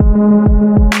This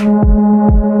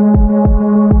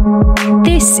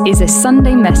is a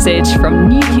Sunday message from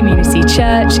New Community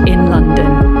Church in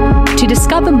London. To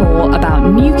discover more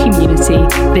about New Community,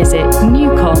 visit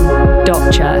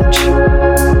newcom.church.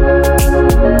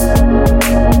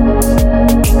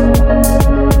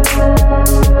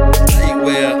 Today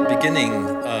we're beginning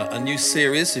a new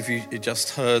series. If you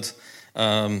just heard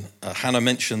Hannah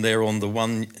mention there on the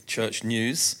One Church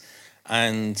News,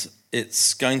 and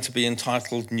it's going to be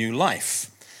entitled New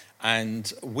Life.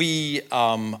 And we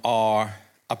are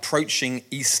approaching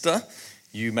Easter.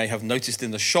 You may have noticed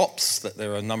in the shops that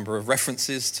there are a number of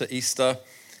references to Easter,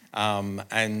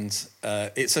 and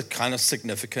it's a kind of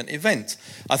significant event.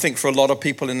 I think for a lot of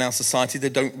people in our society, they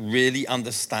don't really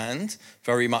understand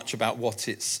very much about what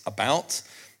it's about.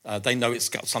 They know it's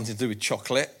got something to do with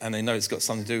chocolate, and they know it's got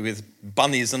something to do with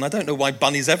bunnies, and I don't know why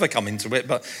bunnies ever come into it,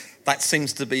 but that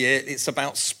seems to be it. It's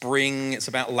about spring, it's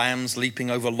about lambs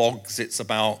leaping over logs, it's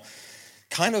about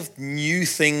kind of new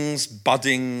things,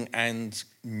 budding, and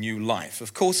new life.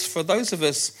 Of course, for those of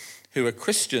us who are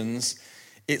Christians,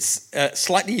 it's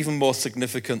slightly even more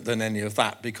significant than any of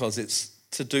that, because it's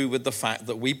to do with the fact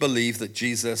that we believe that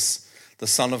Jesus, the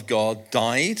Son of God,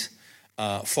 died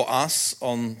for us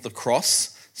on the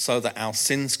cross so that our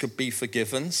sins could be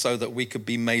forgiven, so that we could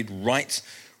be made right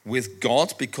with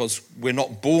God, because we're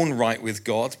not born right with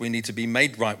God. We need to be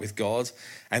made right with God.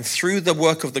 And through the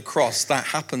work of the cross, that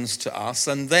happens to us.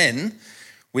 And then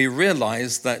we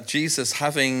realize that Jesus,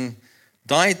 having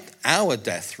died our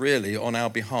death, really, on our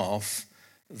behalf,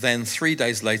 then 3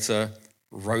 days later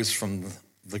rose from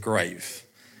the grave.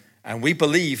 And we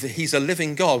believe that he's a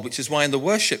living God, which is why in the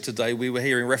worship today we were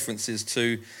hearing references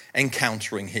to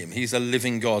encountering him. He's a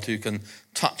living God who can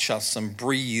touch us and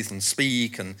breathe and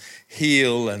speak and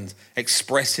heal and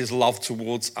express his love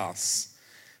towards us,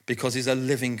 because he's a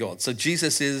living God. So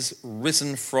Jesus is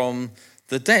risen from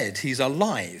the dead. He's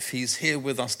alive. He's here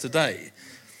with us today.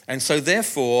 And so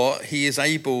therefore he is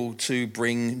able to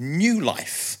bring new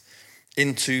life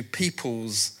into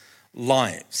people's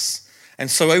lives. And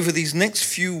so over these next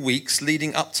few weeks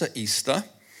leading up to Easter,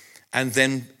 and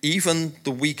then even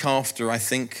the week after, I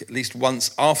think at least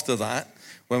once after that,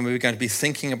 when we're going to be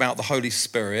thinking about the Holy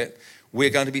Spirit,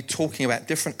 we're going to be talking about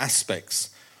different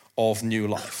aspects of new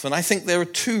life. And I think there are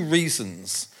two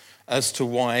reasons as to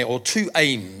why, or two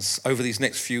aims over these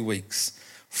next few weeks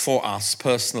for us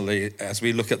personally as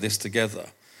we look at this together.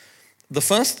 The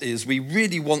first is we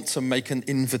really want to make an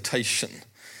invitation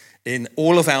in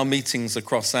all of our meetings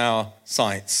across our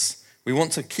sites. We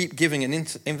want to keep giving an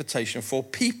invitation for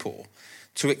people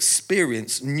to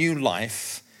experience new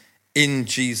life in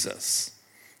Jesus,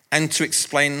 and to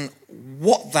explain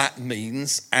what that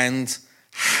means and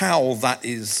how that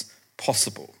is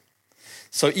possible.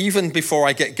 So even before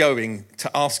I get going,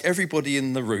 to ask everybody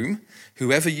in the room,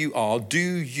 whoever you are, do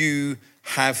you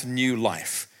have new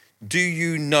life? Do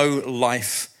you know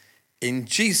life in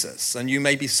Jesus? And you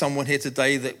may be someone here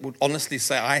today that would honestly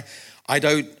say, I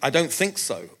don't think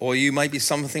so. Or you may be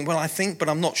something, well, I think, but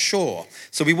I'm not sure.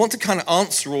 So we want to kind of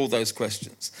answer all those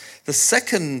questions. The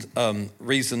second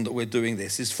reason that we're doing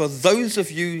this is for those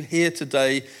of you here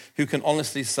today who can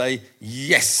honestly say,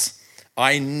 yes,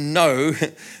 I know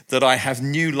that I have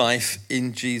new life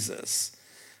in Jesus.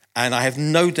 And I have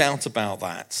no doubt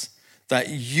about that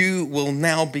you will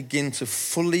now begin to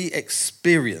fully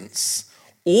experience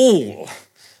all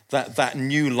that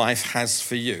new life has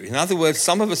for you. In other words,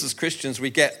 some of us as Christians, we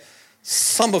get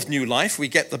some of new life, we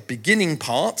get the beginning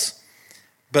part,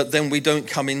 but then we don't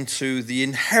come into the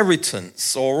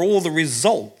inheritance or all the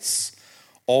results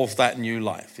of that new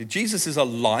life. Jesus is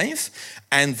alive,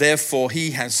 and therefore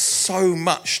he has so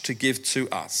much to give to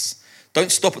us.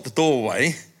 Don't stop at the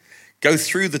doorway, go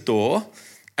through the door,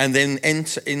 and then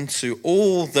enter into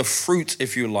all the fruit,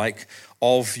 if you like,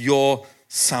 of your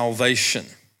salvation.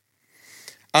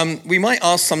 We might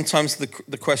ask sometimes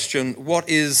the question, what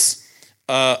is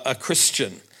a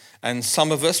Christian? And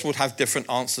some of us would have different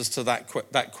answers to that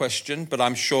question, but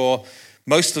I'm sure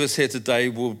most of us here today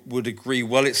would agree,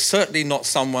 well, it's certainly not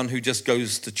someone who just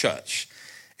goes to church.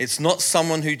 It's not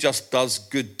someone who just does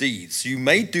good deeds. You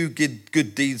may do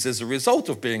good deeds as a result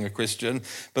of being a Christian,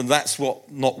 but that's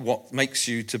not what makes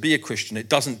you to be a Christian. It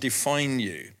doesn't define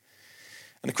you.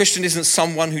 And a Christian isn't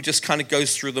someone who just kind of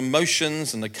goes through the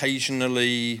motions and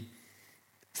occasionally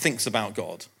thinks about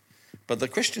God. But the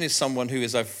Christian is someone who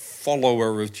is a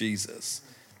follower of Jesus.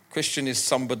 Christian is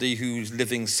somebody who's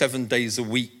living 7 days a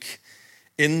week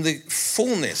in the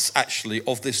fullness, actually,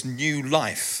 of this new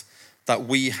life that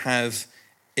we have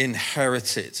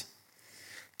inherited.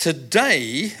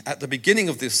 Today, at the beginning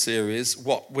of this series,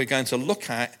 what we're going to look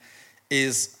at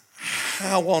is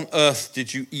how on earth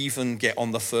did you even get on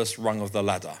the first rung of the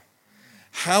ladder?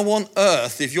 How on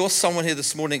earth, if you're someone here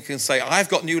this morning can say, I've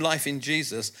got new life in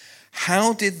Jesus,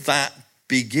 how did that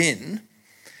begin?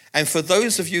 And for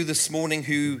those of you this morning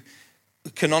who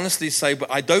can honestly say,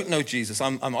 but I don't know Jesus,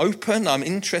 I'm open, I'm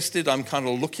interested, I'm kind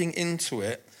of looking into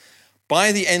it.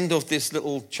 By the end of this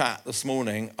little chat this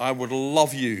morning, I would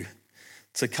love you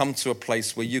to come to a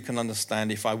place where you can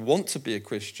understand, if I want to be a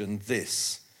Christian,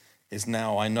 this is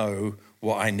now I know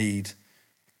what I need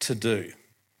to do.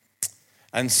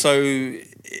 And so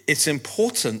it's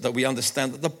important that we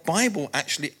understand that the Bible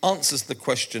actually answers the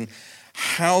question,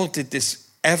 how did this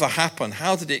ever happen?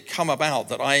 How did it come about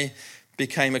that I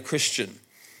became a Christian?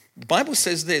 The Bible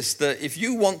says this, that if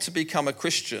you want to become a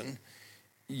Christian,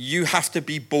 you have to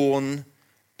be born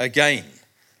again.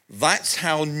 That's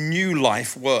how new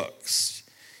life works.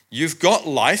 You've got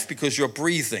life because you're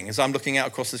breathing. As I'm looking out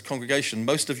across this congregation,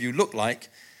 most of you look like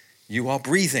you are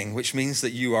breathing, which means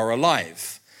that you are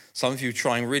alive. Some of you are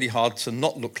trying really hard to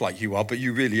not look like you are, but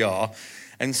you really are.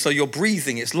 And so you're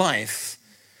breathing, it's life.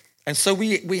 And so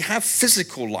we have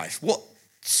physical life. What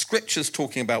Scripture's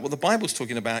talking about, what the Bible's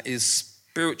talking about is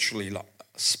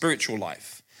spiritual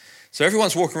life. So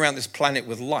everyone's walking around this planet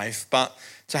with life, but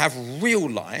to have real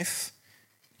life,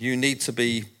 you need to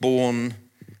be born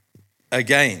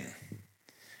again.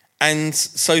 And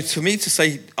so to me to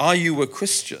say, are you a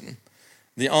Christian?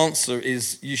 The answer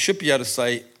is you should be able to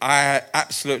say, I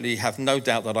absolutely have no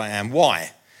doubt that I am.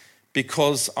 Why?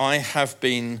 Because I have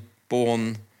been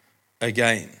born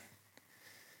again.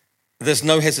 There's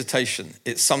no hesitation.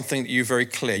 It's something that you're very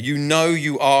clear. You know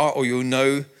you are, or you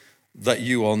know that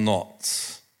you are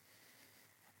not.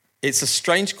 It's a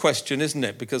strange question, isn't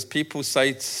it? Because people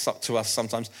say to us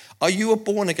sometimes, are you a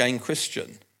born-again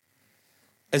Christian?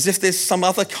 As if there's some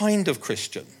other kind of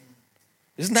Christian.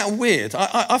 Isn't that weird?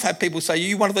 I've had people say, are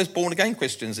you one of those born-again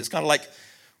Christians? It's kind of like,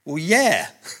 well, yeah,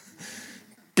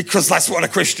 because that's what a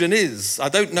Christian is. I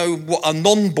don't know what a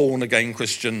non-born-again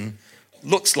Christian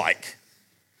looks like.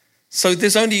 So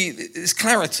there's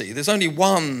clarity. There's only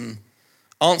one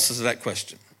answer to that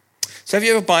question. So have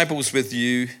you ever Bibles with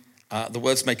you? The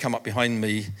words may come up behind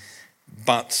me,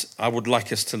 but I would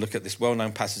like us to look at this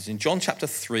well-known passage in John chapter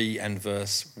 3 and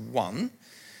verse 1,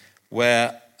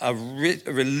 where a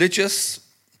religious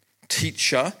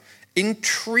teacher,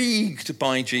 intrigued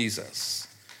by Jesus,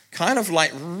 kind of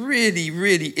like really,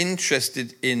 really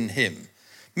interested in him.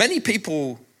 Many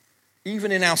people,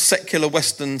 even in our secular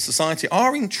Western society,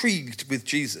 are intrigued with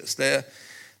Jesus. They're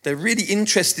really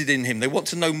interested in him. They want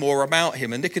to know more about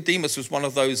him. And Nicodemus was one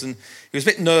of those, and he was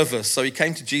a bit nervous, so he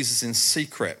came to Jesus in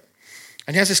secret.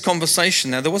 And he has this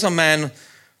conversation. Now, there was a man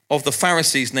of the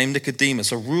Pharisees named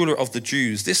Nicodemus, a ruler of the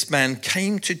Jews. This man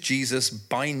came to Jesus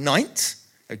by night,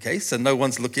 okay, so no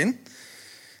one's looking,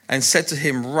 and said to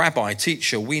him, Rabbi,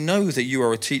 teacher, we know that you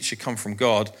are a teacher come from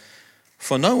God,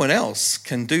 for no one else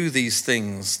can do these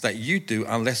things that you do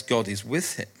unless God is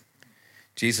with him.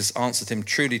 Jesus answered him,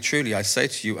 truly, truly, I say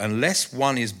to you, unless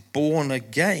one is born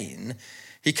again,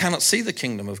 he cannot see the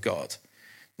kingdom of God.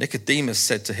 Nicodemus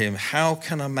said to him, how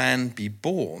can a man be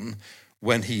born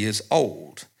when he is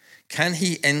old? Can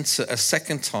he enter a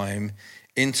second time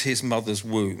into his mother's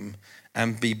womb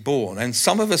and be born? And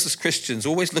some of us as Christians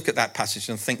always look at that passage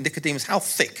and think, Nicodemus, how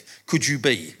thick could you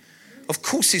be? Of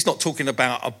course he's not talking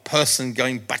about a person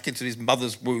going back into his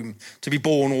mother's womb to be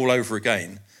born all over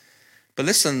again. But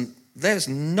listen, there's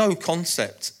no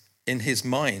concept in his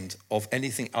mind of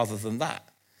anything other than that.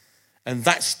 And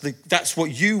that's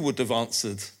what you would have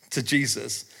answered to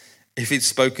Jesus if he'd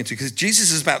spoken to you. Because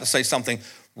Jesus is about to say something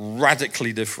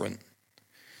radically different.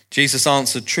 Jesus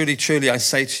answered, truly, truly, I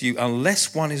say to you,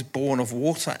 unless one is born of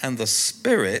water and the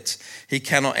Spirit, he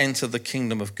cannot enter the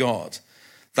kingdom of God.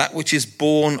 That which is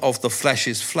born of the flesh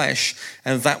is flesh,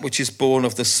 and that which is born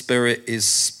of the Spirit is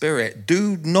spirit.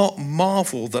 Do not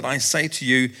marvel that I say to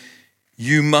you,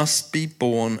 you must be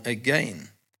born again.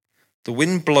 The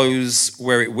wind blows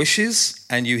where it wishes,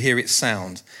 and you hear its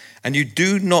sound, and you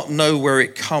do not know where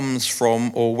it comes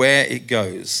from or where it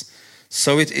goes.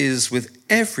 So it is with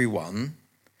everyone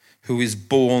who is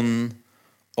born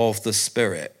of the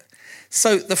Spirit.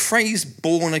 So the phrase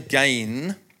born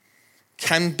again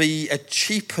can be a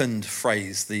cheapened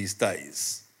phrase these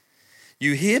days.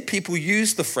 You hear people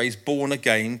use the phrase born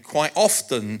again quite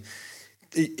often.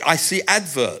 I see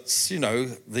adverts, you know,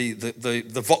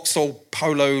 the Vauxhall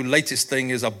Polo latest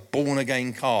thing is a born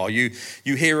again car. You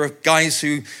hear of guys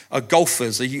who are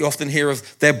golfers. You often hear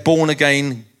of their born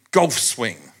again golf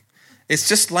swing. It's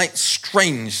just like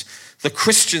strange. The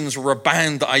Christians were a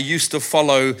band that I used to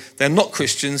follow. They're not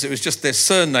Christians, it was just their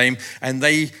surname, and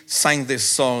they sang this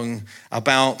song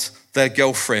about their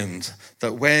girlfriend,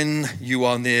 that when you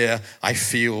are near, I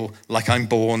feel like I'm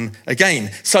born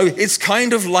again. So it's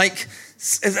kind of like,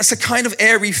 it's a kind of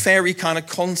airy-fairy kind of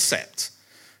concept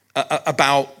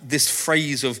about this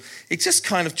phrase of, it just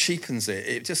kind of cheapens it.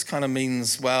 It just kind of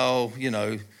means, well,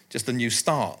 just a new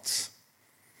start.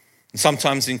 And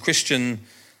sometimes in Christian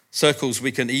circles,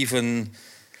 we can even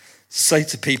say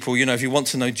to people, if you want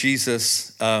to know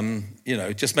Jesus,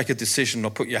 just make a decision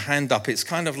or put your hand up. It's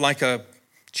kind of like a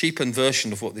cheapened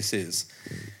version of what this is.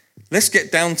 Let's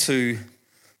get down to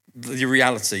the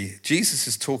reality. Jesus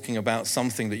is talking about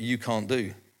something that you can't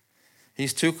do.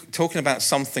 He's talking about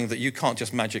something that you can't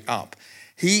just magic up.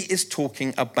 He is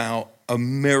talking about a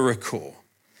miracle.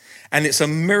 And it's a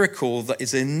miracle that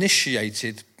is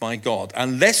initiated by God.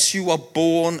 Unless you are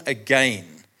born again,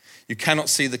 you cannot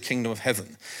see the kingdom of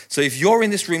heaven. So if you're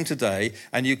in this room today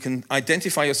and you can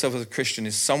identify yourself as a Christian,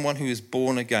 as someone who is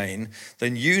born again,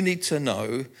 then you need to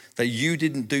know that you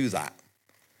didn't do that,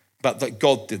 but that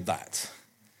God did that.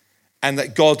 And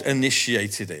that God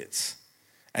initiated it.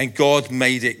 And God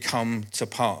made it come to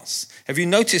pass. Have you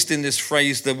noticed in this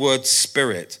phrase the word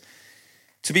spirit?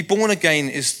 To be born again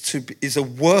is a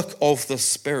work of the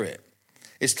Spirit.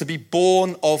 It's to be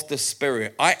born of the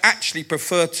Spirit. I actually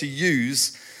prefer to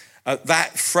use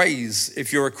that phrase,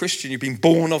 if you're a Christian, you've been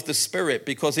born of the Spirit,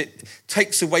 because it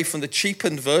takes away from the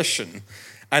cheapened version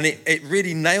and it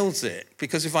really nails it.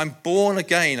 Because if I'm born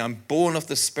again, I'm born of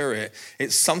the Spirit.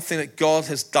 It's something that God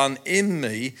has done in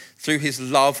me through his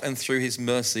love and through his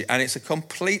mercy. And it's a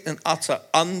complete and utter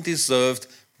undeserved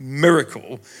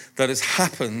miracle that has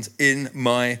happened in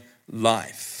my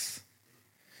life.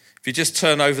 If you just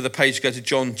turn over the page, go to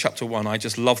John chapter 1. I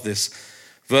just love this.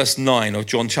 Verse 9 of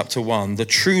John chapter 1. The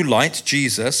true light,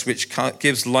 Jesus, which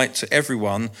gives light to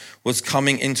everyone, was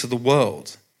coming into the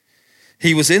world.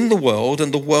 He was in the world,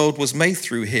 and the world was made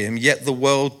through him, yet the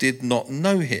world did not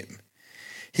know him.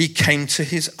 He came to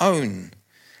his own,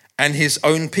 and his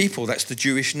own people, that's the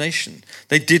Jewish nation,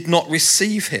 they did not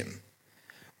receive him.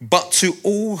 But to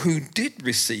all who did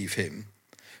receive him,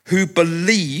 who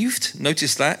believed,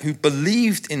 notice that, who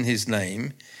believed in his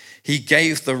name, he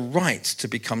gave the right to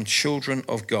become children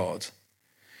of God,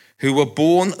 who were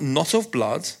born not of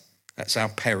blood, that's our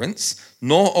parents,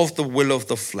 nor of the will of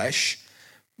the flesh,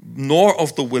 nor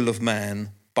of the will of man,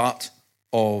 but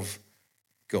of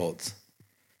God.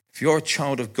 If you're a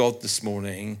child of God this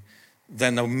morning,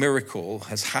 then a miracle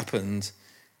has happened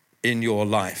in your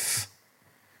life.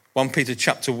 1 Peter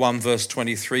chapter 1 verse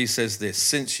 23 says this,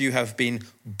 since you have been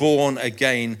born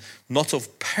again, not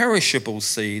of perishable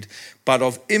seed, but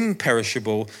of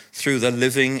imperishable, through the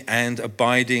living and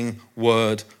abiding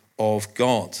word of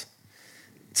God.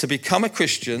 To become a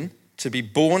Christian, to be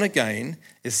born again,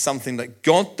 is something that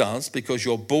God does because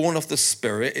you're born of the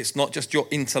Spirit. It's not just your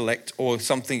intellect or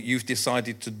something you've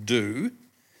decided to do.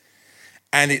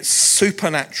 And it's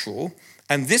supernatural.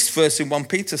 And this verse in 1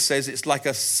 Peter says it's like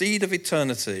a seed of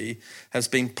eternity has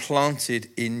been planted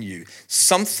in you.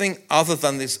 Something other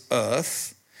than this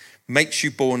earth makes you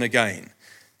born again.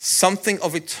 Something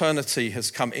of eternity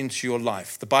has come into your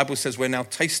life. The Bible says we're now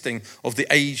tasting of the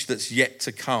age that's yet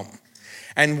to come.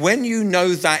 And when you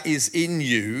know that is in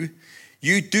you,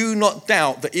 you do not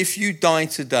doubt that if you die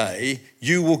today,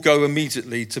 you will go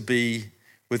immediately to be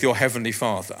with your Heavenly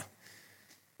Father.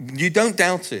 You don't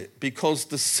doubt it because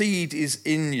the seed is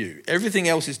in you. Everything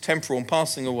else is temporal and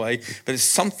passing away, but there's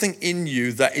something in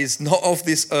you that is not of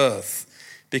this earth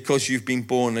because you've been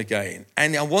born again.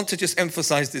 And I want to just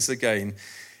emphasize this again.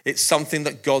 It's something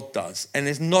that God does. And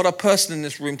there's not a person in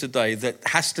this room today that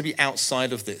has to be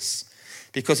outside of this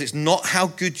because it's not how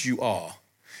good you are.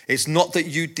 It's not that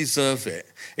you deserve it.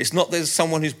 It's not there's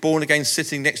someone who's born again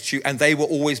sitting next to you and they were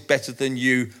always better than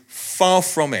you. Far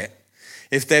from it.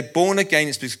 If they're born again,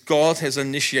 it's because God has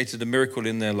initiated a miracle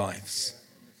in their lives.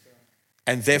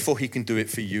 And therefore he can do it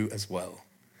for you as well.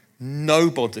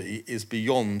 Nobody is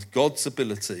beyond God's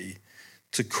ability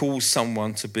to call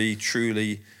someone to be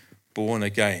truly born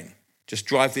again. Just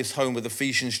drive this home with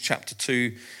Ephesians chapter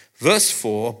 2, verse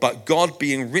 4. But God,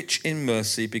 being rich in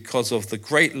mercy because of the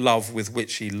great love with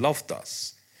which he loved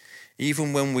us,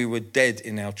 even when we were dead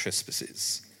in our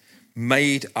trespasses,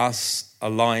 made us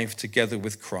alive together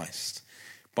with Christ.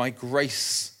 By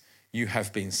grace, you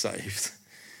have been saved.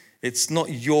 It's not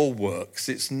your works.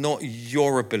 It's not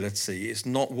your ability. It's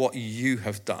not what you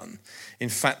have done. In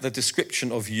fact, the description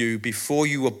of you before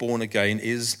you were born again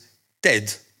is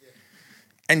dead.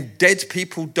 And dead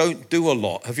people don't do a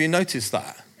lot. Have you noticed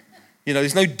that?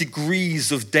 There's no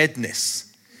degrees of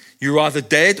deadness. You're either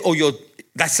dead or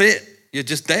that's it. You're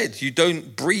just dead. You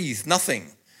don't breathe,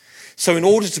 nothing. So in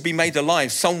order to be made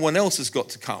alive, someone else has got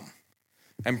to come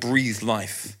and breathe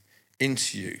life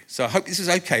into you. So I hope this is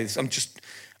okay.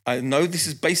 I know this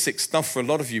is basic stuff for a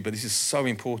lot of you, but this is so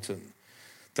important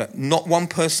that not one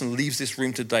person leaves this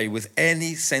room today with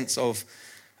any sense of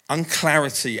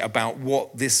unclarity about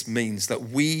what this means, that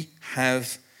we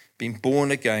have been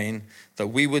born again, that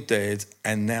we were dead,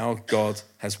 and now God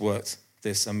has worked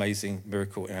this amazing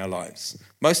miracle in our lives.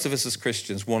 Most of us as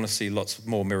Christians want to see lots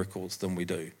more miracles than we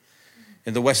do.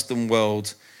 In the Western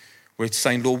world, we're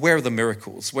saying, Lord, where are the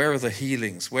miracles? Where are the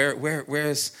healings?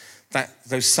 Where's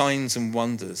those signs and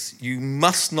wonders? You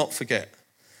must not forget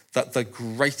that the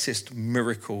greatest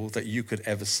miracle that you could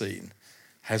ever see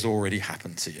has already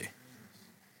happened to you.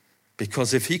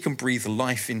 Because if he can breathe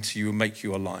life into you and make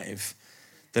you alive,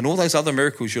 then all those other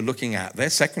miracles you're looking at, they're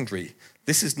secondary.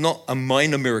 This is not a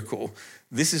minor miracle.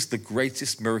 This is the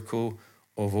greatest miracle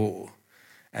of all.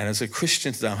 And as a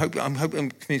Christian today, I'm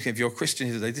hoping if you're a Christian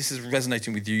here today, this is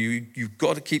resonating with you. You've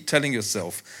got to keep telling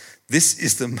yourself, this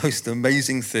is the most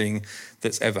amazing thing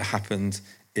that's ever happened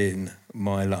in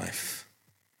my life.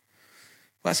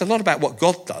 Well, that's a lot about what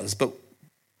God does, but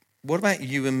what about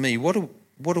you and me? What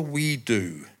do we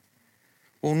do?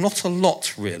 Well, not a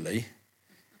lot, really,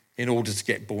 in order to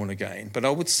get born again. But I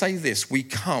would say this, we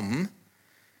come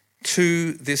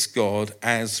to this God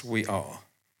as we are.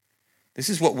 This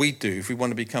is what we do if we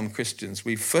want to become Christians.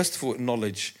 We first of all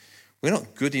acknowledge we're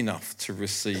not good enough to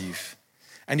receive.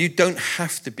 And you don't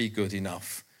have to be good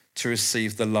enough to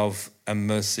receive the love and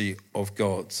mercy of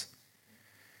God.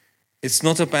 It's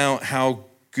not about how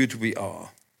good we are.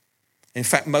 In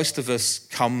fact, most of us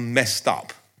come messed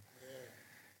up.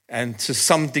 And to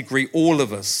some degree, all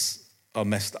of us are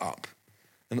messed up.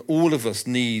 And all of us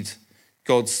need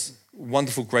God's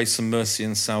wonderful grace and mercy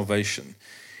and salvation.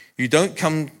 You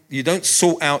don't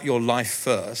sort out your life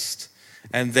first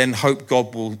and then hope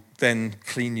God will then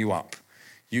clean you up.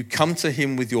 You come to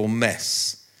him with your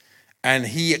mess and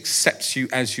he accepts you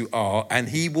as you are, and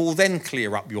he will then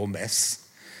clear up your mess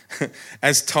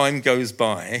as time goes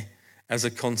by as a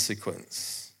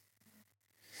consequence.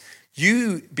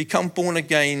 You become born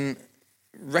again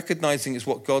recognizing it's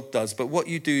what God does, but what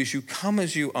you do is you come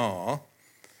as you are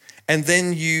and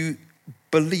then you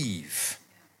believe.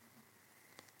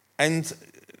 And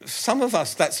some of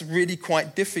us, that's really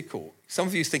quite difficult. Some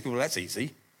of you think, well, that's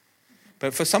easy.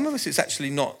 But for some of us, it's actually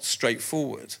not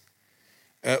straightforward.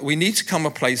 We need to come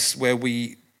a place where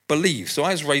we believe. So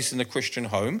I was raised in a Christian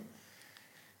home,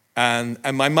 and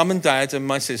my mum and dad and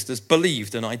my sisters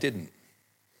believed, and I didn't.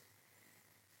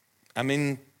 I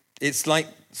mean, it's like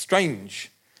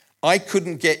strange. I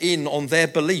couldn't get in on their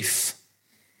belief.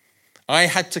 I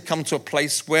had to come to a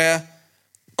place where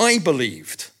I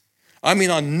believed. I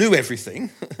mean, I knew everything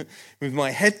with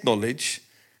my head knowledge,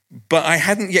 but I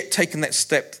hadn't yet taken that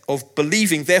step of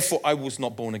believing, therefore I was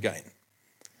not born again.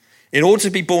 In order to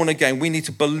be born again, we need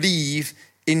to believe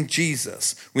in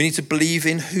Jesus. We need to believe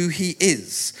in who he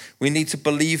is. We need to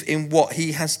believe in what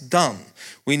he has done.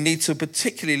 We need to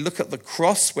particularly look at the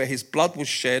cross where his blood was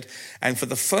shed and for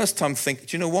the first time think,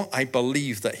 do you know what? I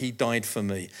believe that he died for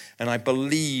me. And I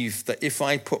believe that if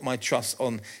I put my trust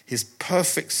on his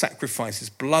perfect sacrifice, his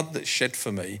blood that's shed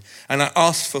for me, and I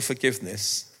ask for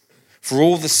forgiveness for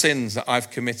all the sins that I've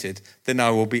committed, then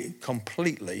I will be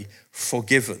completely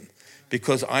forgiven.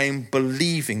 Because I am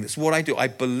believing, that's what I do. I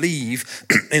believe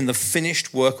in the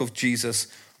finished work of Jesus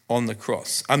on the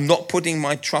cross. I'm not putting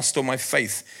my trust or my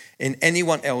faith in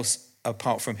anyone else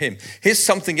apart from him. Here's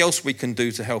something else we can do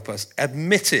to help us.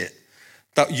 Admit it,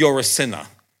 that you're a sinner.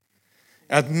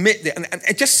 Admit it.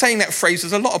 And just saying that phrase,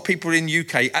 there's a lot of people in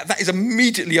UK, that is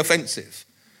immediately offensive.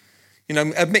 You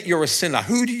know, admit you're a sinner.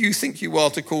 Who do you think you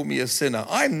are to call me a sinner?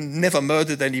 I've never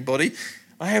murdered anybody.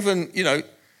 I haven't,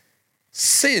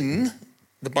 sin,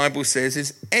 the Bible says,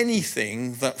 is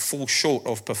anything that falls short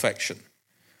of perfection.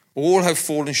 All have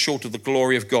fallen short of the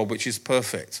glory of God, which is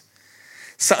perfect.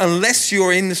 So unless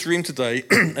you're in this room today,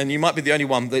 and you might be the only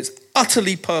one that's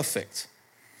utterly perfect,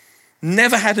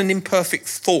 never had an imperfect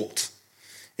thought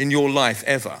in your life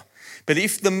ever. But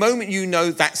if the moment you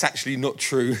know that's actually not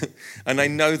true, and I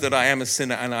know that I am a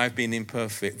sinner and I've been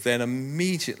imperfect, then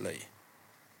immediately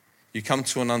you come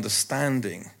to an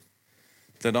understanding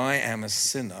that I am a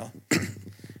sinner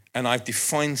and I've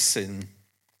defined sin,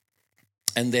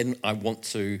 and then I want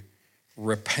to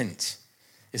repent.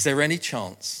 Is there any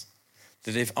chance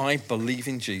that if I believe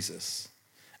in Jesus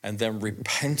and then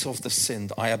repent of the sin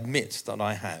that I admit that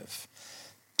I have,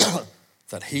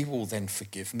 that he will then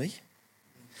forgive me?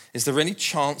 Is there any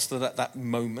chance that at that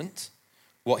moment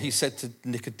what he said to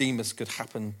Nicodemus could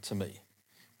happen to me.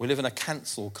 We live in a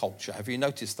cancel culture. Have you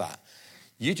noticed that?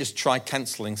 You just try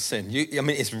cancelling sin.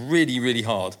 It's really, really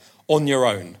hard on your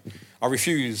own. I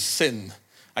refuse sin.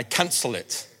 I cancel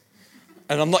it.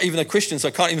 And I'm not even a Christian, so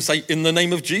I can't even say in the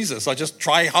name of Jesus. I just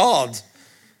try hard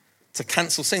to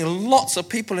cancel sin. Lots of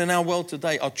people in our world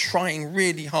today are trying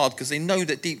really hard because they know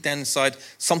that deep down inside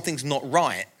something's not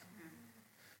right.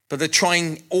 But they're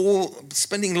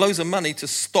spending loads of money to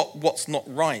stop what's not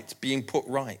right being put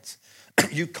right.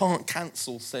 You can't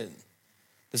cancel sin.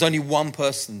 There's only one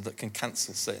person that can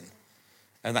cancel sin,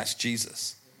 and that's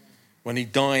Jesus. When he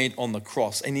died on the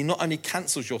cross, and he not only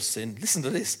cancels your sin, listen to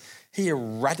this, he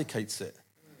eradicates it.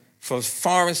 For as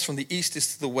far as from the east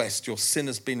is to the west, your sin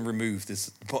has been removed,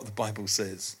 is what the Bible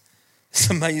says. It's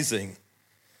amazing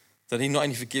that he not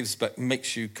only forgives, but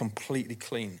makes you completely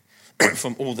clean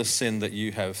from all the sin that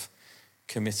you have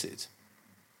committed.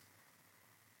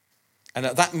 And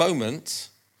at that moment,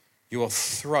 you are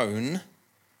thrown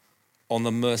on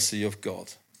the mercy of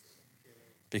God.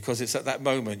 Because it's at that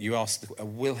moment you ask,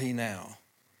 will he now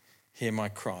hear my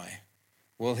cry?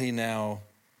 Will he now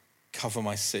cover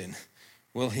my sin?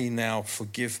 Will he now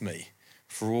forgive me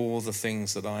for all the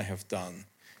things that I have done?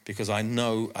 Because I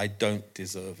know I don't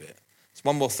deserve it. There's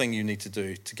one more thing you need to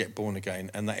do to get born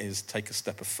again, and that is take a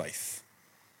step of faith.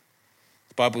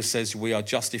 The Bible says we are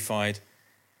justified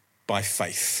by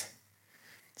faith.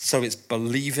 So it's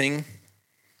believing,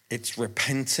 it's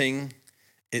repenting,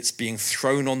 it's being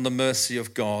thrown on the mercy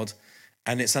of God,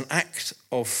 and it's an act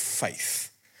of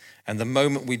faith. And the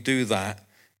moment we do that,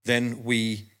 then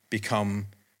we become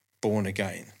born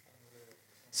again.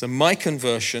 So my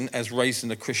conversion, as raised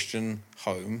in a Christian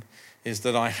home, is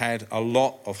that I had a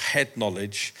lot of head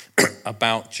knowledge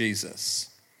about Jesus.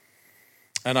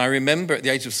 And I remember at the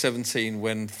age of 17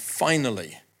 when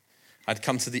finally I'd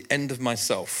come to the end of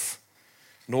myself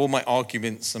and all my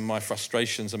arguments and my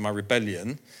frustrations and my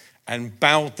rebellion, and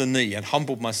bowed the knee and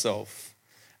humbled myself,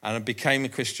 and I became a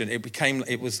Christian. I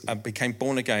became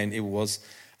born again. It was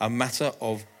a matter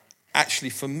of, actually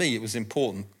for me, it was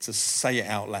important to say it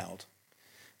out loud.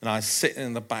 And I was sitting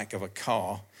in the back of a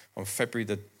car on February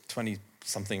the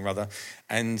 20-something rather,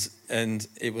 and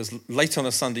it was late on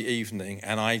a Sunday evening,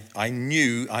 and I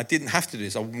knew I didn't have to do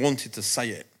this. I wanted to say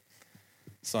it.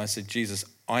 So I said, Jesus,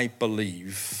 I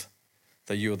believe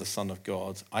that you are the Son of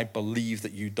God. I believe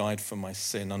that you died for my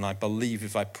sin, and I believe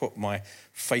if I put my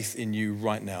faith in you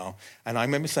right now, and I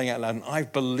remember saying out loud, and I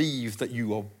believe that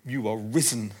you are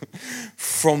risen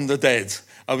from the dead.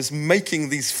 I was making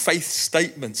these faith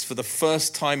statements for the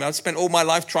first time. I'd spent all my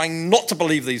life trying not to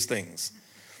believe these things.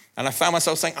 And I found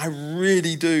myself saying, I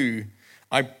really do.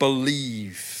 I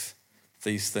believe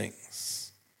these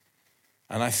things.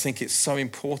 And I think it's so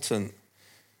important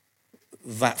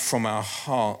that from our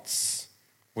hearts,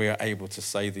 we are able to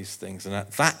say these things. And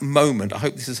at that moment, I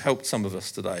hope this has helped some of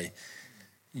us today,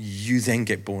 you then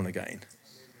get born again.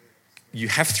 You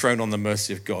have thrown on the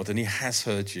mercy of God, and he has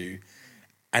heard you,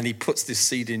 and he puts this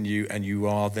seed in you, and you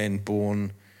are then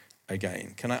born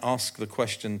again. Can I ask the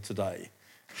question today?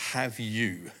 Have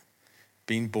you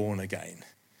been born again?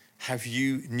 Have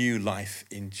you new life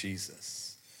in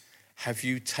Jesus? Have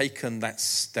you taken that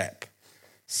step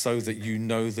so that you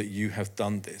know that you have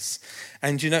done this?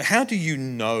 And how do you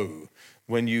know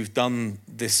when you've done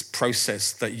this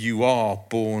process that you are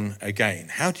born again?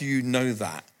 How do you know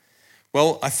that?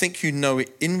 Well, I think you know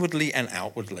it inwardly and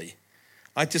outwardly.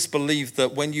 I just believe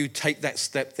that when you take that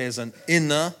step, there's an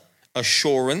inner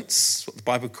assurance, what the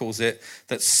Bible calls it,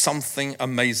 that something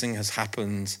amazing has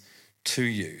happened to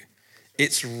you.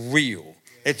 It's real.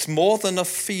 It's more than a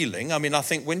feeling. I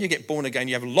think when you get born again,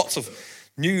 you have lots of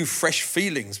new, fresh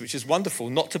feelings, which is wonderful,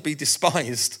 not to be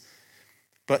despised.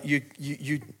 But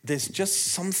there's just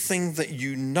something that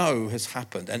you know has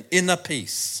happened, an inner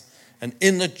peace, an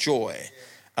inner joy,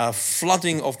 a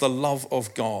flooding of the love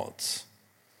of God.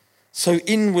 So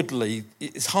inwardly,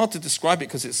 it's hard to describe it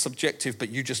because it's subjective, but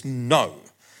you just know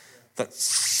that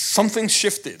something's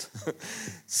shifted.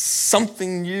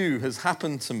 Something new has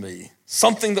happened to me.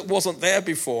 Something that wasn't there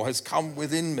before has come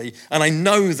within me. And I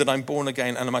know that I'm born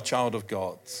again and I'm a child of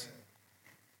God.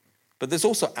 But there's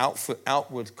also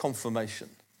outward confirmation.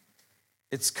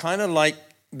 It's kind of like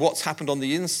what's happened on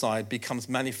the inside becomes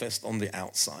manifest on the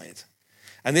outside.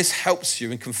 And this helps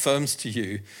you and confirms to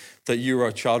you that you are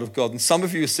a child of God. And some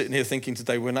of you are sitting here thinking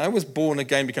today, when I was born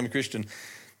again, became a Christian,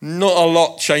 not a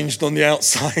lot changed on the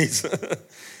outside.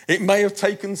 It may have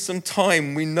taken some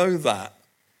time, we know that.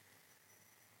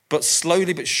 But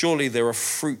slowly but surely there are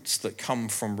fruits that come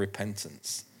from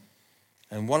repentance.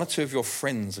 And one or two of your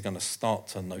friends are going to start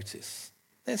to notice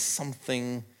there's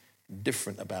something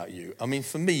different about you? I mean,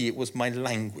 for me, it was my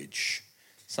language.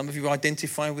 Some of you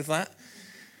identify with that?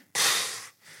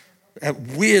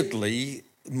 Weirdly,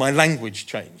 my language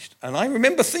changed. And I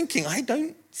remember thinking, I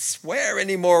don't swear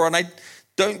anymore, and I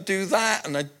don't do that,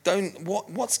 and I don't,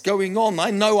 what's going on?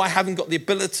 I know I haven't got the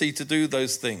ability to do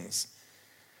those things.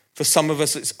 For some of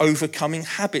us, it's overcoming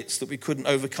habits that we couldn't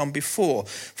overcome before.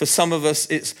 For some of us,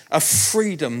 it's a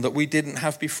freedom that we didn't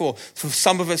have before. For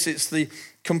some of us, it's the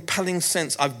compelling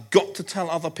sense, I've got to tell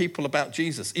other people about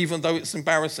Jesus, even though it's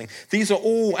embarrassing. These are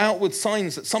all outward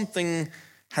signs that something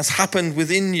has happened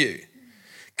within you.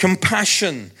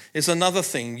 Compassion is another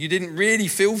thing. You didn't really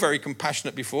feel very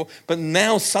compassionate before, but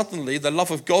now suddenly the love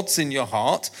of God's in your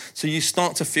heart, so you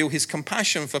start to feel his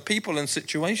compassion for people and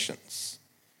situations.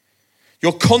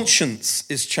 Your conscience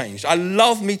is changed. I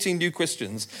love meeting new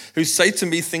Christians who say to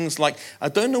me things like, I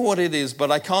don't know what it is, but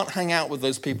I can't hang out with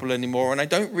those people anymore, and I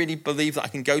don't really believe that I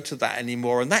can go to that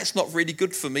anymore, and that's not really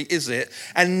good for me, is it?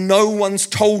 And no one's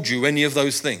told you any of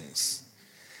those things.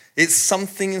 It's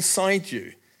something inside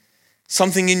you.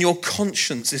 Something in your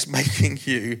conscience is making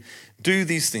you do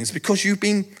these things because you've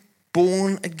been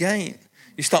born again.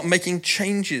 You start making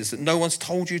changes that no one's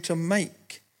told you to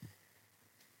make.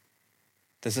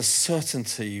 There's a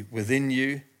certainty within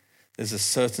you. There's a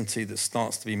certainty that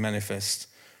starts to be manifest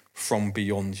from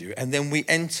beyond you. And then we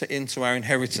enter into our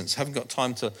inheritance. I haven't got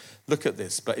time to look at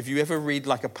this, but if you ever read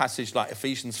like a passage like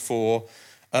Ephesians 1,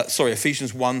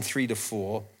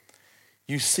 3-4,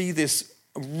 you see this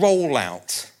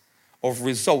rollout of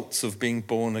results of being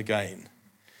born again.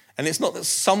 And it's not that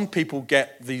some people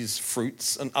get these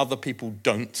fruits and other people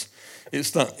don't. It's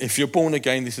that if you're born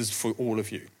again, this is for all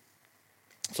of you.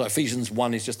 So Ephesians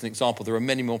 1 is just an example. There are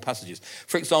many more passages.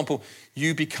 For example,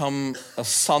 you become a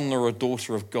son or a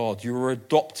daughter of God. You are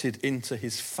adopted into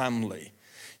his family.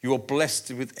 You are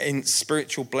blessed with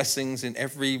spiritual blessings in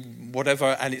every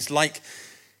whatever. And it's like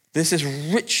there's this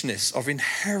richness of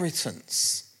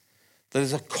inheritance.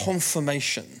 There's a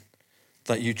confirmation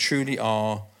that you truly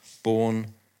are born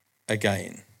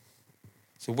again.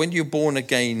 So when you're born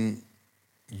again,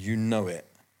 you know it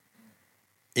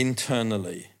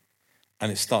internally,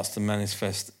 and it starts to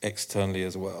manifest externally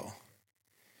as well.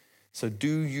 So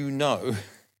do you know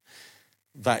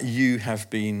that you have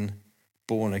been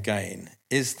born again?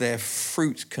 Is there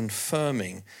fruit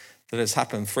confirming that has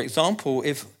happened? For example,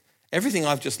 if everything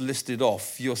I've just listed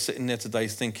off, you're sitting there today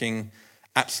thinking,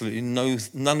 absolutely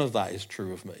none of that is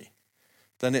true of me,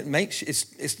 then it makes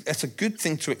it's a good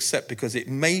thing to accept, because it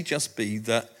may just be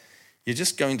that you're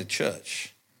just going to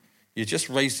church. You're just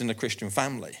raised in a Christian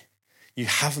family. You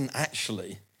haven't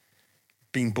actually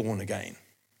been born again.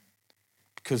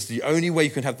 Because the only way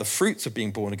you can have the fruits of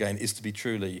being born again is to be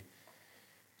truly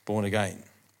born again.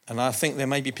 And I think there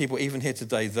may be people even here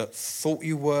today that thought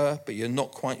you were, but you're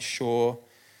not quite sure.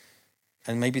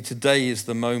 And maybe today is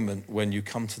the moment when you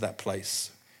come to that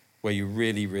place where you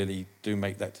really, really do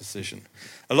make that decision.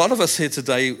 A lot of us here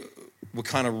today were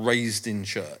kind of raised in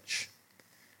church.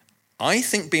 I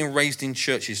think being raised in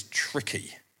church is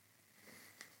tricky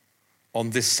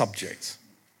on this subject.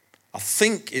 I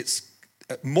think it's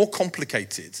more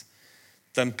complicated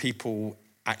than people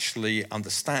actually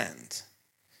understand.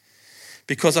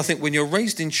 Because I think when you're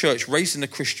raised in church, raised in a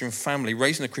Christian family,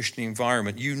 raised in a Christian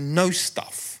environment, you know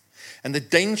stuff. And the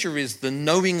danger is the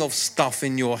knowing of stuff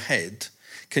in your head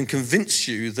can convince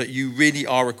you that you really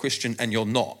are a Christian and you're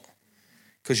not.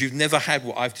 Because you've never had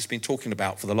what I've just been talking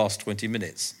about for the last 20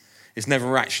 minutes. It's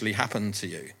never actually happened to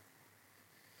you.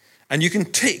 And you can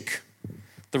tick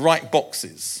the right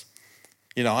boxes.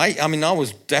 You know, I mean, I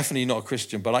was definitely not a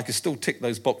Christian, but I could still tick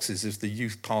those boxes if the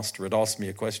youth pastor had asked me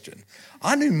a question.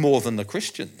 I knew more than the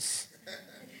Christians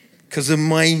because of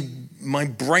my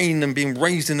brain and being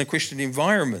raised in a Christian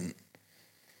environment.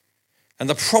 And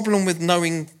the problem with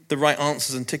knowing the right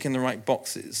answers and ticking the right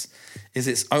boxes is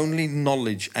it's only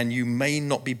knowledge, and you may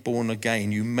not be born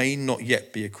again. You may not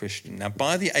yet be a Christian. Now,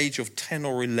 by the age of 10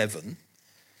 or 11,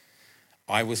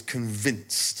 I was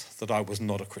convinced that I was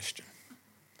not a Christian.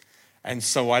 And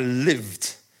so I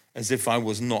lived as if I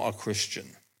was not a Christian.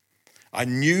 I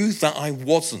knew that I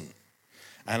wasn't,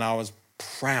 and I was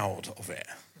proud of it.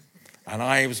 And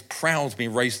I was proud to be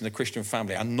raised in a Christian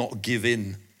family and not give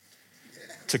in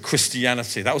to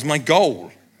Christianity. That was my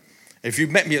goal. If you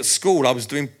met me at school, I was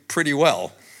doing pretty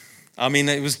well. I mean,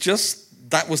 it was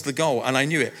just, that was the goal, and I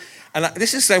knew it. And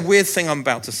this is a weird thing I'm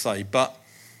about to say, but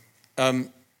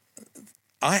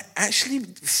I actually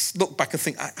look back and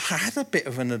think I had a bit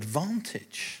of an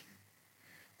advantage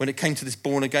when it came to this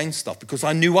born again stuff, because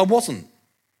I knew I wasn't.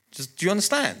 Do you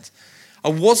understand? I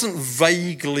wasn't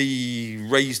vaguely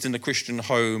raised in a Christian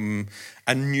home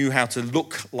and knew how to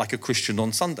look like a Christian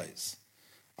on Sundays.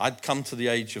 I'd come to the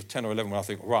age of 10 or 11 where I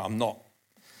think, right, I'm not.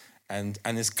 And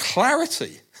there's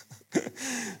clarity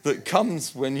that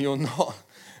comes when you're not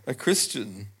a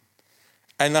Christian.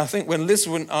 And I think when Liz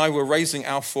and I were raising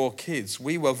our 4 kids,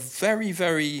 we were very,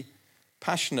 very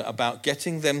passionate about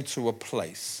getting them to a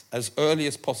place as early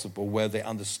as possible where they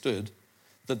understood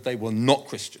that they were not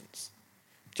Christians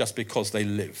just because they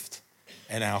lived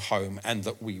in our home and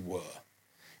that we were.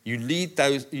 You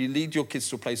lead your kids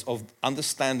to a place of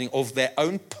understanding of their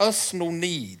own personal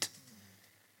need.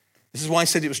 This is why I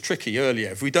said it was tricky earlier.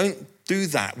 If we don't do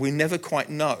that, we never quite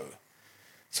know.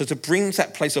 So to bring to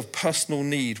that place of personal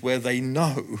need where they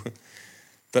know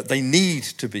that they need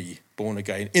to be born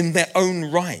again in their own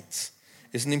right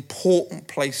is an important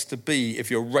place to be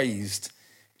if you're raised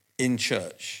in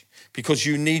church. Because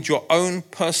you need your own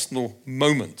personal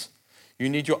moment. You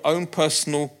need your own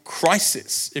personal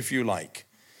crisis, if you like.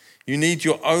 You need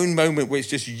your own moment where it's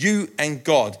just you and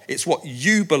God. It's what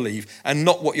you believe and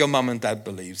not what your mum and dad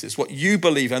believes. It's what you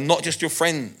believe and not just your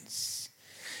friends.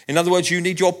 In other words, you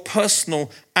need your personal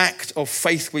act of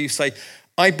faith where you say,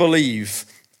 I believe,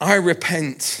 I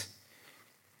repent,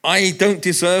 I don't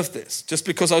deserve this just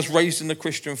because I was raised in a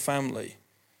Christian family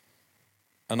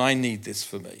and I need this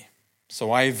for me.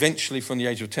 So I eventually, from the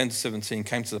age of 10 to 17,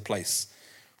 came to the place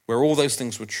where all those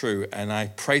things were true, and I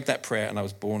prayed that prayer and I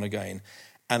was born again,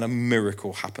 and a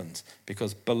miracle happened.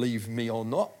 Because believe me or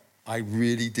not, I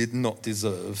really did not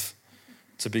deserve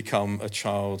to become a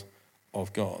child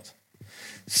of God.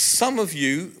 Some of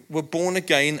you were born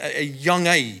again at a young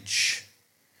age.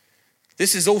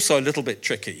 This is also a little bit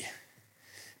tricky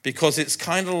because it's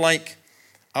kind of like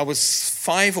I was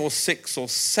 5 or 6 or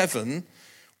 7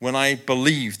 when I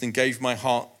believed and gave my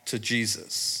heart to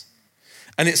Jesus.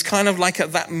 And it's kind of like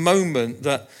at that moment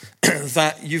that,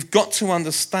 that you've got to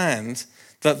understand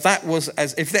that was,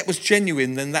 as if that was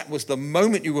genuine, then that was the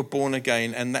moment you were born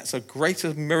again, and that's as great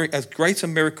a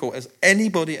miracle as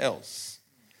anybody else.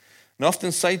 And I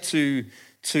often say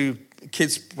to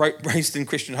kids raised in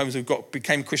Christian homes who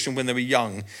became Christian when they were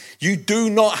young, you do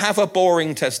not have a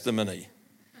boring testimony.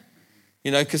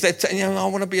 Because they're I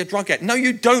want to be a drug addict. No,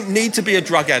 you don't need to be a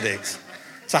drug addict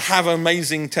to have an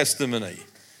amazing testimony.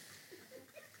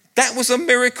 That was a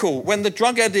miracle. When the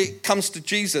drug addict comes to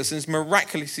Jesus and is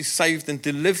miraculously saved and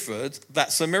delivered,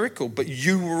 that's a miracle. But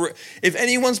if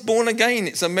anyone's born again,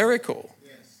 it's a miracle.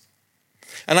 Yes.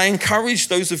 And I encourage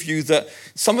those of you that,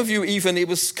 some of you even, it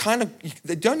was kind of,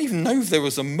 they don't even know if there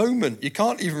was a moment. You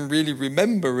can't even really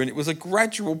remember. And it was a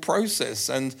gradual process.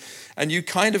 And you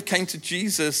kind of came to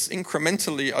Jesus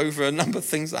incrementally over a number of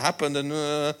things that happened.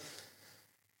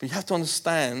 But you have to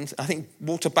understand, I think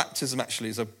water baptism actually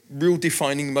is a real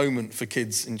defining moment for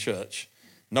kids in church.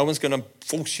 No one's going to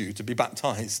force you to be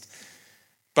baptized.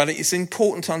 But it's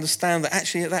important to understand that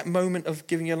actually at that moment of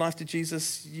giving your life to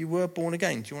Jesus, you were born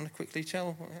again. Do you want to quickly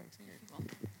tell what happened to you?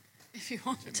 If you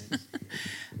want.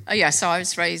 So I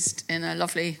was raised in a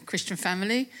lovely Christian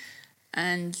family,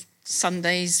 and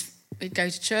Sundays we'd go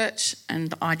to church,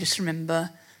 and I just remember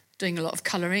doing a lot of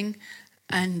colouring.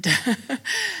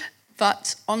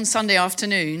 But on Sunday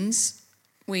afternoons,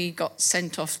 we got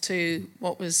sent off to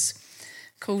what was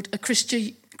called a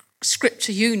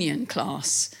Scripture Union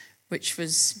class, which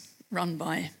was run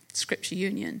by Scripture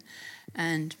Union.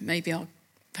 And maybe our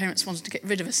parents wanted to get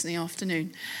rid of us in the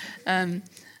afternoon.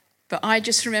 But I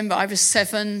just remember I was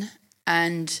 7,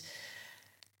 and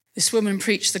this woman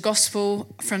preached the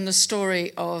gospel from the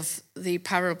story of the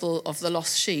parable of the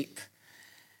lost sheep.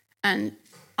 And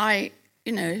I,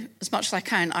 as much as I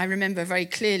can, I remember very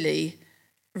clearly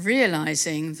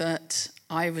realising that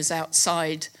I was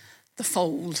outside the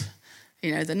fold.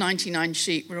 The 99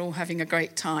 sheep were all having a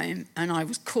great time, and I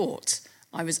was caught.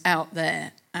 I was out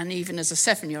there. And even as a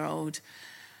 7-year-old,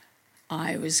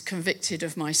 I was convicted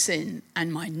of my sin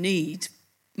and my need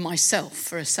myself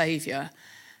for a saviour.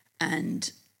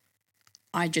 And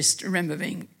I just remember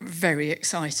being very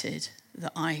excited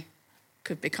that I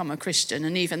could become a Christian.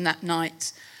 And even that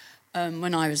night,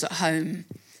 when I was at home,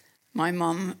 my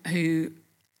mum, who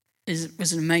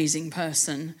was an amazing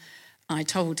person, I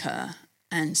told her.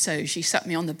 And so she sat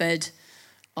me on the bed,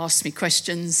 asked me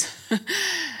questions,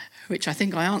 which I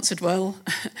think I answered well.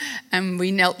 And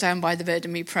we knelt down by the bed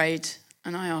and we prayed.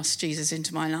 And I asked Jesus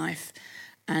into my life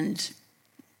and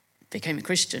became a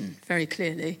Christian very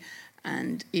clearly.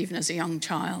 And even as a young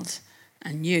child,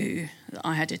 and knew that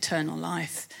I had eternal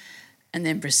life. And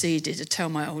then proceeded to tell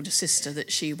my older sister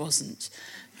that she wasn't,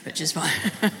 which is fine.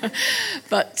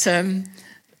 But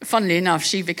funnily enough,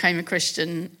 she became a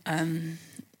Christian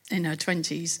in her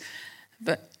 20s.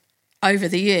 But over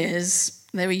the years,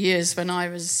 there were years when I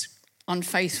was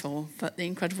unfaithful, but the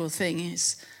incredible thing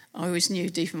is I always knew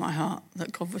deep in my heart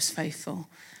that God was faithful.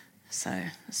 So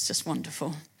it's just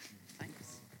wonderful.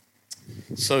 Thanks.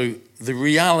 So the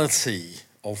reality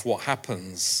of what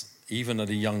happens, even at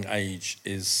a young age,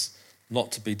 is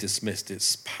not to be dismissed.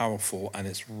 It's powerful and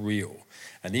it's real.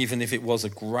 And even if it was a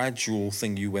gradual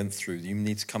thing you went through, you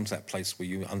need to come to that place where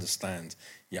you understand,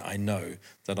 yeah, I know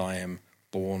that I am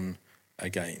born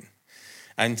again.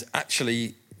 And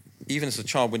actually, even as a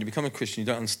child, when you become a Christian, you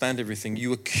don't understand everything.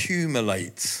 You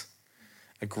accumulate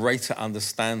a greater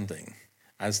understanding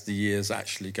as the years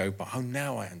actually go by.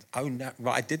 Right,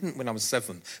 I didn't when I was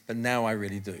 7, but now I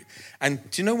really do. And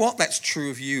do you know what? That's true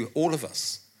of you, all of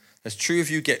us. That's true if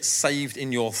you get saved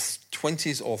in your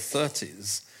 20s or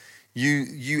 30s.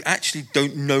 You actually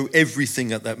don't know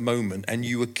everything at that moment, and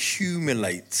you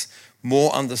accumulate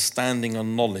more understanding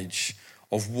and knowledge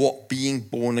of what being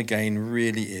born again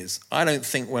really is. I don't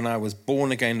think when I was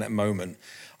born again at that moment,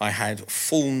 I had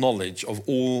full knowledge of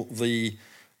all the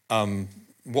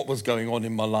what was going on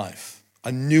in my life.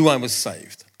 I knew I was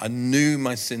saved. I knew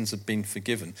my sins had been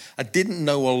forgiven. I didn't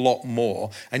know a lot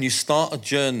more, and you start a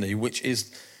journey which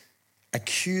is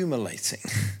accumulating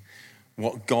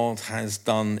what God has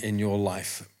done in your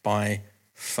life by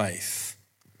faith.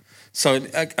 So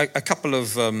a couple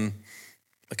of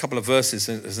verses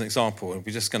as an example, and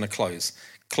we're just going to close.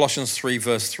 Colossians 3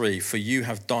 verse 3, for you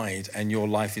have died and your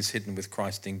life is hidden with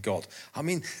Christ in God. I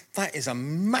mean, that is a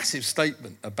massive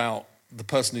statement about the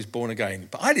person who's born again,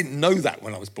 but I didn't know that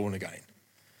when I was born again.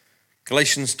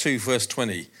 Galatians 2 verse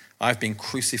 20, I've been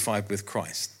crucified with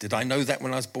Christ. Did I know that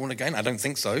when I was born again? I don't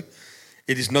think so.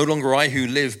 It is no longer I who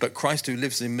live, but Christ who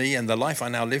lives in me, and the life I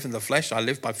now live in the flesh, I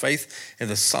live by faith in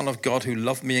the Son of God who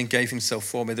loved me and gave himself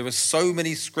for me. There are so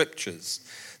many scriptures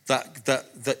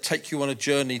that take you on a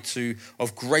journey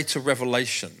of greater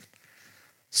revelation.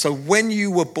 So when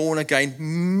you were born again,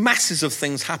 masses of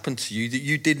things happened to you that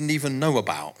you didn't even know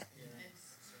about.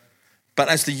 But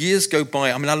as the years go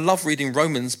by, I mean, I love reading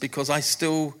Romans because I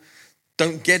still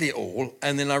don't get it all.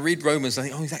 And then I read Romans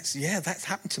and I think, that's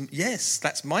happened to me. Yes,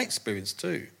 that's my experience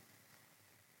too.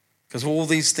 Because of all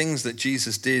these things that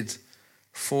Jesus did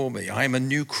for me. I am a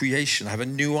new creation. I have a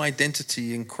new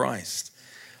identity in Christ.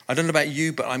 I don't know about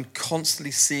you, but I'm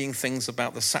constantly seeing things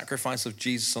about the sacrifice of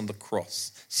Jesus on the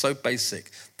cross. So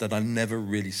basic that I never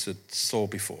really saw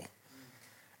before.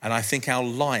 And I think our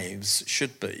lives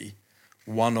should be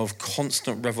one of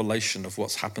constant revelation of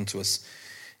what's happened to us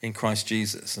in Christ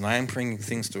Jesus. And I am bringing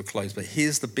things to a close, but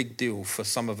here's the big deal for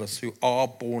some of us who are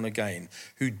born again,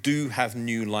 who do have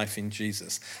new life in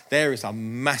Jesus. There is a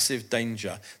massive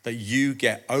danger that you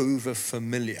get over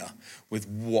familiar with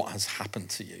what has happened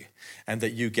to you, and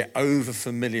that you get over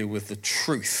familiar with the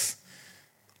truth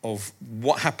of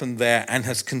what happened there and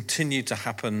has continued to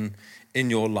happen in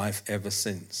your life ever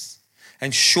since.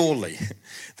 And surely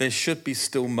there should be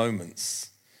still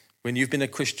moments when you've been a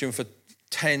Christian for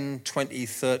 10, 20,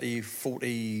 30,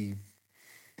 40,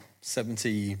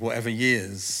 70, whatever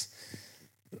years,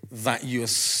 that you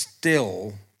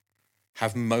still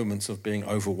have moments of being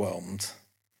overwhelmed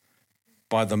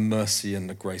by the mercy and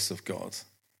the grace of God.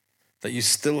 That you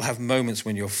still have moments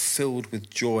when you're filled with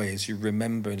joy as you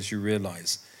remember and as you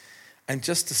realize. And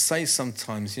just to say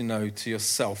sometimes, to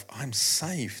yourself, I'm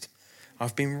saved.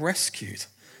 I've been rescued.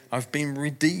 I've been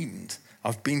redeemed.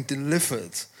 I've been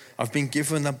delivered. I've been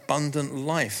given abundant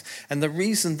life. And the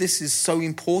reason this is so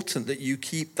important that you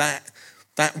keep that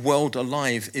world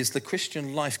alive is the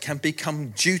Christian life can become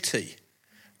duty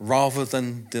rather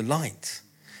than delight.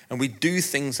 And we do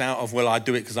things out of, I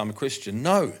do it because I'm a Christian.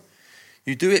 No,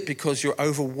 you do it because you're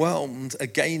overwhelmed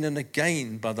again and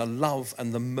again by the love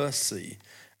and the mercy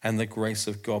and the grace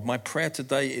of God. My prayer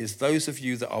today is those of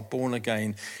you that are born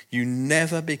again, you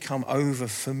never become over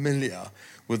familiar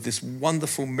with this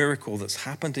wonderful miracle that's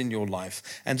happened in your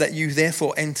life, and that you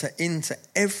therefore enter into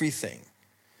everything.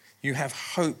 You have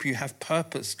hope, you have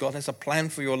purpose. God has a plan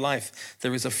for your life.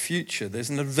 There is a future, there's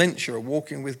an adventure of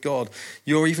walking with God.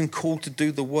 You're even called to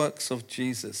do the works of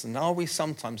Jesus. And are we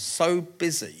sometimes so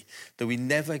busy that we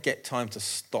never get time to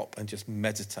stop and just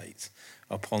meditate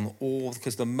upon all,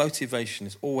 because the motivation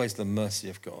is always the mercy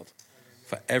of God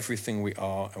for everything we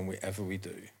are and whatever we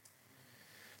do.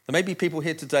 There may be people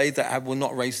here today that were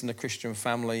not raised in a Christian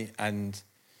family, and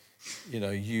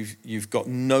you've got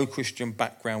no Christian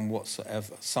background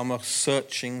whatsoever. Some are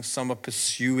searching, some are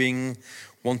pursuing,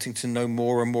 wanting to know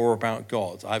more and more about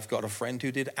God. I've got a friend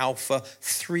who did Alpha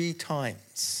 3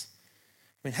 times.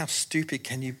 I mean, how stupid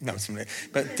can you? No,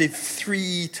 but did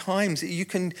 3 times.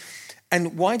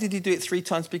 And why did he do it 3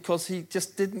 times? Because he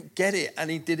just didn't get it,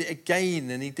 and he did it again,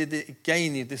 and he did it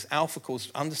again. He had this Alpha course,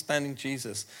 Understanding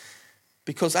Jesus.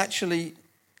 Because actually,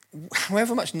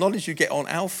 however much knowledge you get on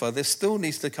Alpha, there still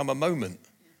needs to come a moment.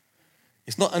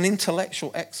 It's not an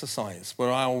intellectual exercise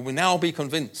where I will now be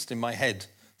convinced in my head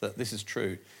that this is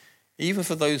true. Even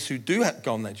for those who do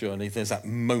go on that journey, there's that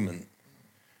moment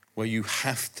where you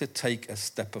have to take a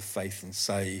step of faith and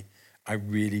say, I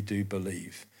really do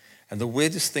believe. And the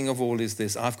weirdest thing of all is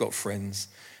this: I've got friends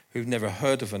who've never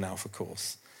heard of an Alpha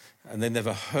course, and they've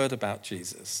never heard about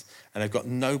Jesus, and they've got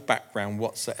no background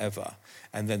whatsoever.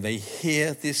 And then they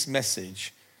hear this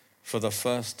message for the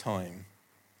first time,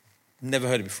 never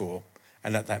heard it before,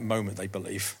 and at that moment they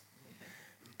believe.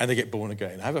 And they get born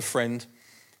again. I have a friend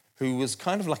who was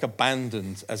kind of like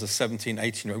abandoned as a 17,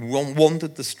 18-year-old,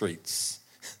 wandered the streets.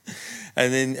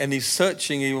 And he's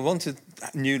searching, he wanted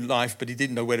new life, but he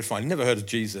didn't know where to find. He never heard of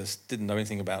Jesus, didn't know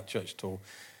anything about church at all.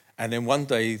 And then one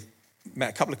day, met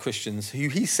a couple of Christians who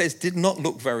he says did not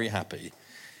look very happy,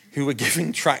 who were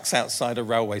giving tracts outside a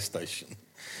railway station.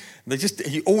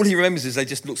 All he remembers is they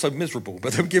just looked so miserable,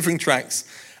 but they were giving tracts,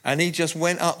 and he just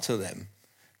went up to them.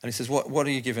 And he says, what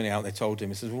are you giving out? They told him.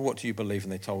 He says, well, what do you believe?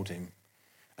 And they told him.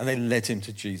 And they led him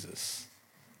to Jesus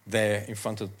there in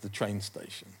front of the train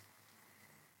station.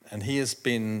 And he has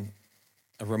been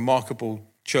a remarkable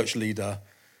church leader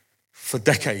for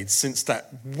decades, since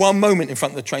that one moment in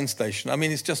front of the train station. I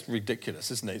mean, it's just ridiculous,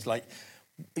 isn't it? It's like,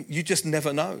 you just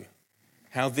never know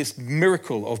how this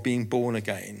miracle of being born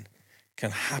again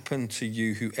can happen to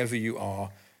you, whoever you are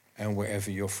and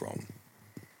wherever you're from.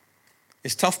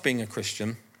 It's tough being a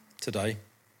Christian today.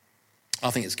 I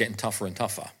think it's getting tougher and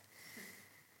tougher.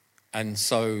 And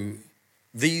so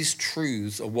these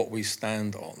truths are what we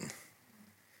stand on.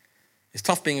 It's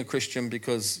tough being a Christian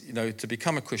because, to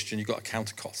become a Christian, you've got to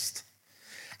count a cost.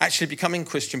 Actually, becoming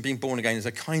Christian, being born again, is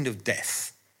a kind of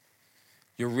death.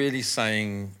 You're really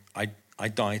saying, I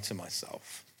die to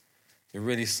myself. You're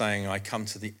really saying, I come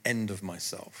to the end of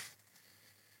myself.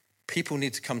 People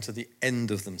need to come to the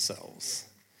end of themselves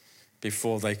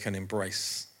before they can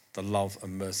embrace the love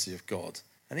and mercy of God.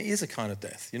 And it is a kind of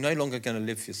death. You're no longer going to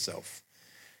live for yourself.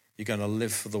 You're going to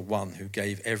live for the one who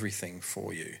gave everything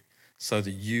for you, so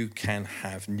that you can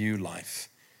have new life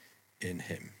in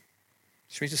him.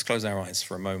 Should we just close our eyes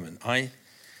for a moment? I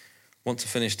want to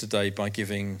finish today by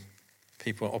giving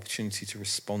people an opportunity to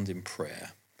respond in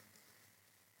prayer.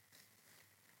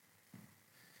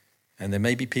 And there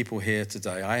may be people here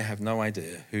today, I have no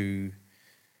idea, who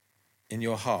in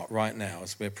your heart right now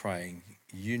as we're praying,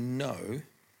 you know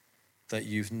that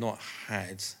you've not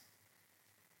had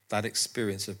that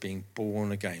experience of being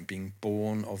born again, being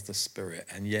born of the Spirit,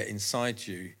 and yet inside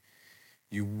you,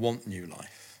 you want new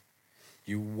life.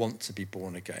 You want to be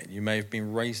born again. You may have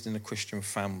been raised in a Christian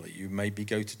family. You maybe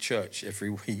go to church every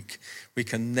week. We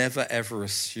can never, ever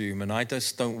assume, and I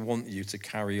just don't want you to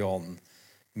carry on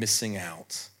missing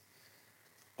out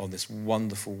on this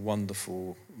wonderful,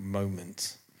 wonderful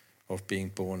moment of being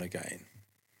born again.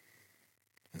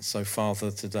 And so, Father,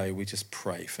 today we just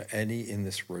pray for any in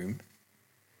this room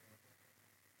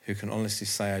who can honestly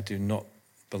say, I do not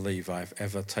believe I've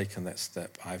ever taken that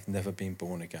step. I've never been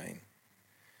born again.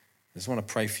 I just want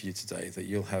to pray for you today that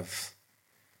you'll have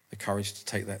the courage to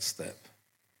take that step,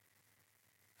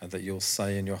 and that you'll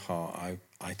say in your heart,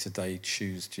 I today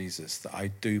choose Jesus, that I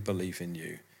do believe in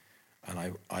you,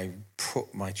 and I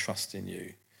put my trust in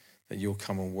you, that you'll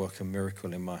come and work a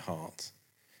miracle in my heart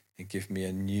and give me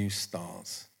a new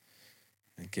start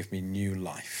and give me new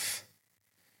life,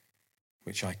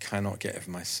 which I cannot get of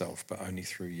myself, but only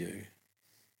through you.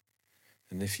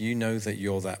 And if you know that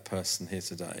you're that person here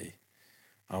today,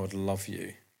 I would love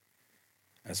you,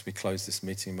 as we close this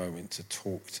meeting moment, to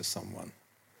talk to someone.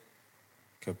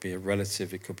 It could be a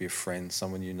relative, it could be a friend,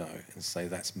 someone you know, and say,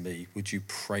 that's me. Would you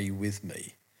pray with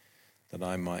me that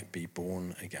I might be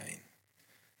born again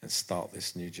and start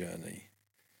this new journey?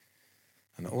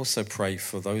 And also pray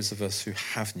for those of us who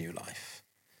have new life,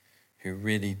 who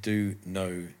really do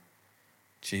know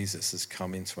Jesus has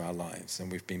come into our lives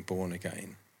and we've been born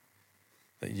again,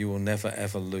 that you will never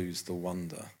ever lose the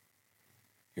wonder.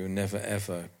 You'll never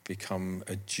ever become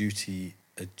a duty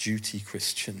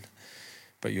Christian,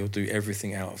 but you'll do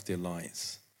everything out of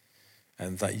delight.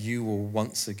 And that you will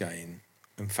once again,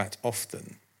 in fact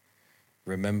often,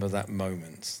 remember that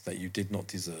moment that you did not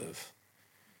deserve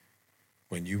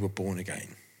when you were born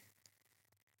again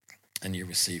and you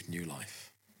received new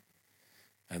life.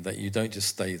 And that you don't just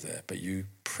stay there, but you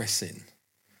press in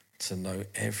to know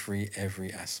every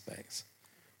aspect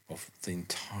of the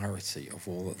entirety of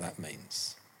all that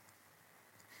means.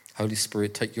 Holy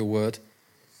Spirit, take your word,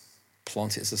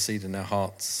 plant it as a seed in our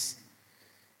hearts.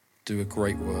 Do a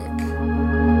great work.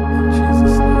 In Jesus'